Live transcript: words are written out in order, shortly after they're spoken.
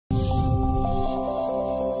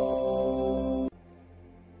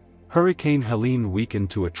Hurricane Helene weakened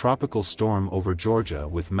to a tropical storm over Georgia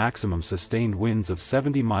with maximum sustained winds of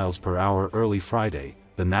 70 miles per hour early Friday,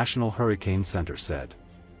 the National Hurricane Center said.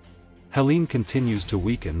 Helene continues to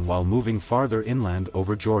weaken while moving farther inland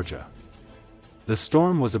over Georgia. The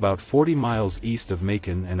storm was about 40 miles east of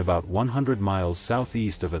Macon and about 100 miles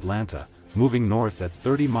southeast of Atlanta, moving north at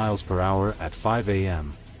 30 miles per hour at 5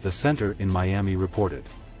 a.m., the center in Miami reported.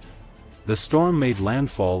 The storm made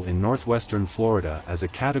landfall in northwestern Florida as a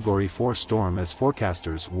Category 4 storm as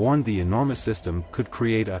forecasters warned the enormous system could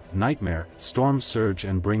create a nightmare storm surge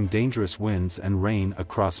and bring dangerous winds and rain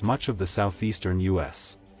across much of the southeastern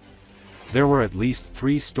U.S. There were at least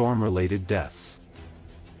 3 storm-related deaths.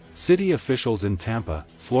 City officials in Tampa,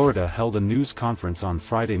 Florida held a news conference on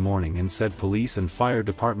Friday morning and said police and fire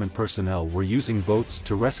department personnel were using boats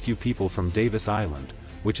to rescue people from Davis Island,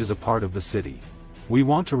 which is a part of the city. We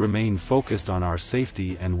want to remain focused on our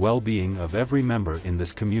safety and well-being of every member in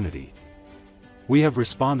this community. We have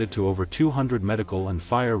responded to over 200 medical and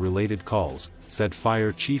fire-related calls, said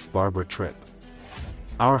Fire Chief Barbara Tripp.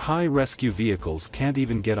 Our high rescue vehicles can't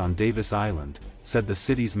even get on Davis Island, said the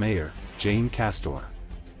city's mayor, Jane Castor.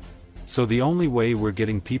 So the only way we're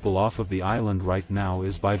getting people off of the island right now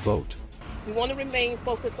is by boat. We want to remain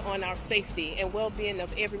focused on our safety and well-being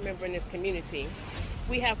of every member in this community.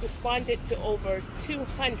 We have responded to over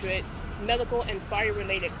 200 medical and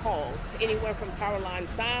fire-related calls, anywhere from power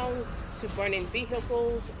lines down to burning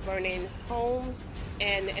vehicles, burning homes,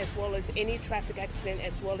 and as well as any traffic accident,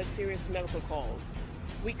 as well as serious medical calls.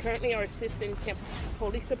 We currently are assisting Tampa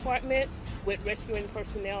Police Department with rescuing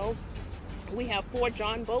personnel. We have 4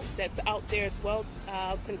 John boats that's out there as well,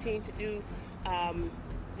 continue to do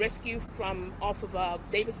rescue from off of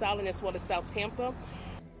Davis Island as well as South Tampa.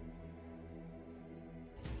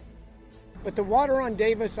 But the water on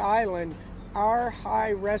Davis Island, our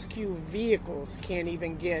high rescue vehicles can't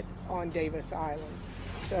even get on Davis Island.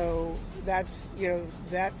 So that's,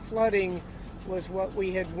 that flooding was what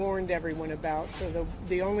we had warned everyone about. So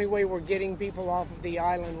the only way we're getting people off of the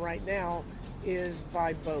island right now is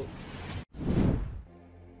by boat.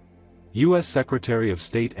 U.S. Secretary of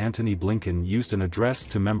State Antony Blinken used an address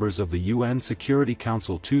to members of the UN Security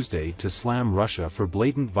Council Tuesday to slam Russia for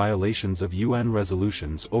blatant violations of UN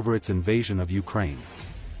resolutions over its invasion of Ukraine.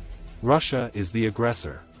 Russia is the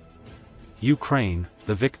aggressor. Ukraine,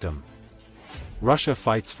 the victim. Russia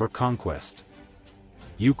fights for conquest.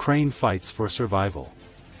 Ukraine fights for survival.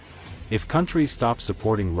 If countries stop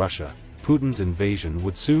supporting Russia, Putin's invasion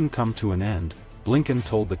would soon come to an end, Blinken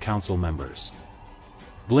told the council members.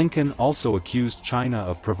 Blinken also accused China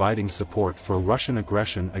of providing support for Russian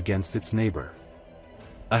aggression against its neighbor.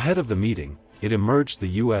 Ahead of the meeting, it emerged the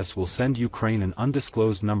U.S. will send Ukraine an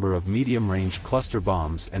undisclosed number of medium-range cluster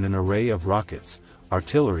bombs and an array of rockets,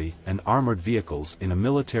 artillery, and armored vehicles in a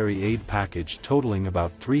military aid package totaling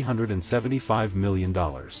about $375 million.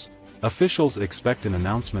 Officials expect an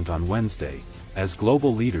announcement on Wednesday, as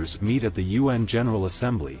global leaders meet at the UN General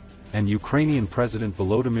Assembly, and Ukrainian President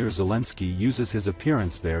Volodymyr Zelenski uses his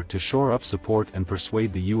appearance there to shore up support and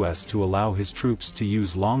persuade the U.S. to allow his troops to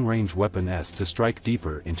use long-range weapons to strike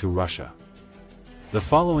deeper into Russia. The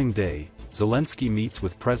following day, Zelensky meets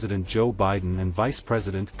with President Joe Biden and Vice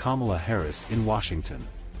President Kamala Harris in Washington.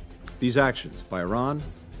 These actions by Iran,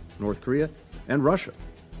 North Korea, and Russia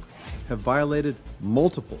have violated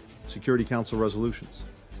multiple Security Council resolutions.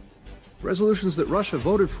 Resolutions that Russia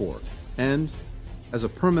voted for and, as a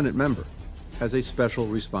permanent member, has a special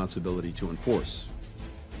responsibility to enforce.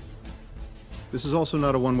 This is also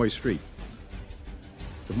not a one-way street.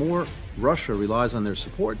 The more Russia relies on their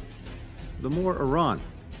support, the more Iran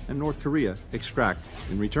and North Korea extract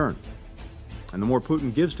in return. And the more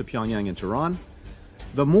Putin gives to Pyongyang and Tehran,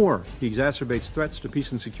 the more he exacerbates threats to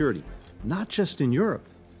peace and security, not just in Europe,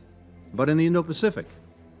 but in the Indo-Pacific,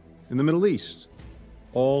 in the Middle East,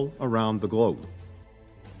 all around the globe.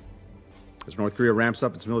 As North Korea ramps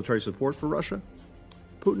up its military support for Russia,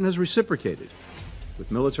 Putin has reciprocated with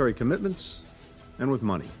military commitments and with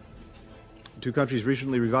money. The 2 countries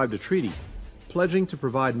recently revived a treaty pledging to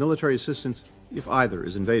provide military assistance if either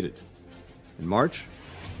is invaded. In March,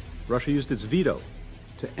 Russia used its veto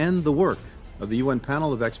to end the work of the UN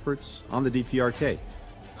panel of experts on the DPRK,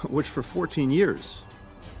 which for 14 years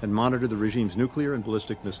had monitored the regime's nuclear and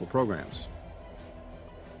ballistic missile programs.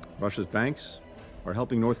 Russia's banks are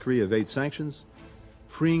helping North Korea evade sanctions,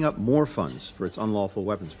 freeing up more funds for its unlawful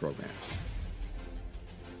weapons programs.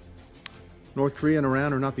 North Korea and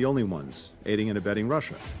Iran are not the only ones aiding and abetting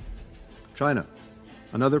Russia. China,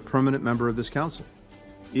 another permanent member of this council,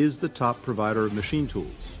 is the top provider of machine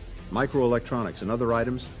tools, microelectronics, and other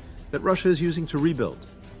items that Russia is using to rebuild,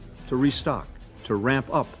 to restock, to ramp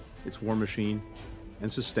up its war machine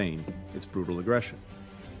and sustain its brutal aggression.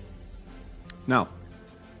 Now,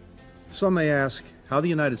 some may ask how the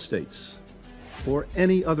United States, or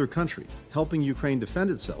any other country helping Ukraine defend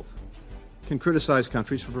itself, can criticize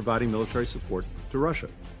countries for providing military support to Russia.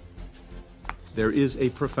 There is a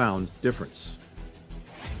profound difference.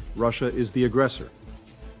 Russia is the aggressor,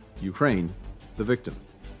 Ukraine the victim.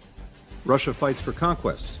 Russia fights for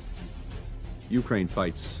conquest, Ukraine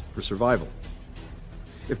fights for survival.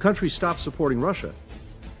 If countries stop supporting Russia,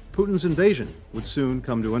 Putin's invasion would soon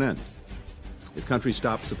come to an end. If countries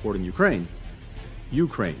stop supporting Ukraine,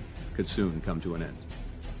 Ukraine could soon come to an end.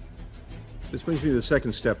 This brings me to the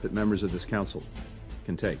second step that members of this council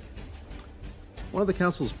can take. One of the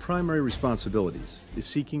council's primary responsibilities is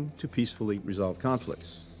seeking to peacefully resolve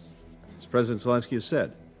conflicts. As President Zelenski has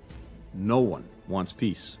said, no one wants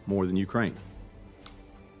peace more than Ukraine.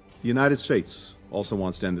 The United States also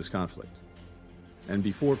wants to end this conflict. And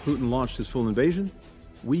before Putin launched his full invasion,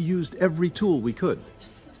 we used every tool we could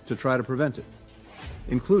to try to prevent it,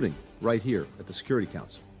 including right here at the Security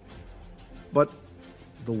Council. But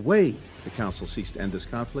the way the Council seeks to end this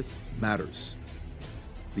conflict matters.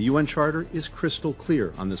 The UN Charter is crystal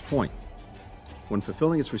clear on this point. When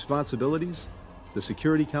fulfilling its responsibilities, the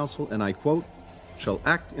Security Council, and I quote, shall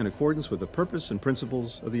act in accordance with the purpose and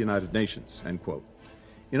principles of the United Nations, end quote.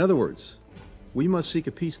 In other words, we must seek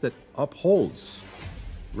a peace that upholds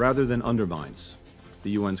rather than undermines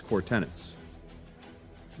the UN's core tenets.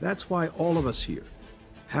 That's why all of us here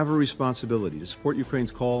have a responsibility to support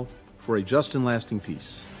Ukraine's call for a just and lasting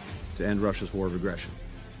peace to end Russia's war of aggression.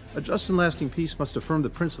 A just and lasting peace must affirm the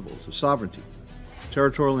principles of sovereignty,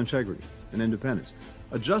 territorial integrity, and independence.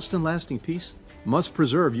 A just and lasting peace must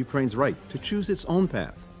preserve Ukraine's right to choose its own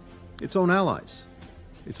path, its own allies,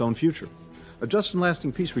 its own future. A just and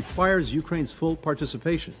lasting peace requires Ukraine's full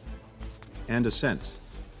participation and assent.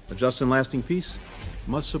 A just and lasting peace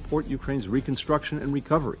must support Ukraine's reconstruction and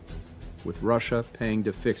recovery, with Russia paying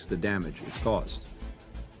to fix the damage it's caused.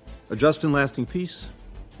 A just and lasting peace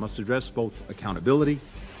must address both accountability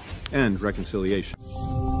and reconciliation.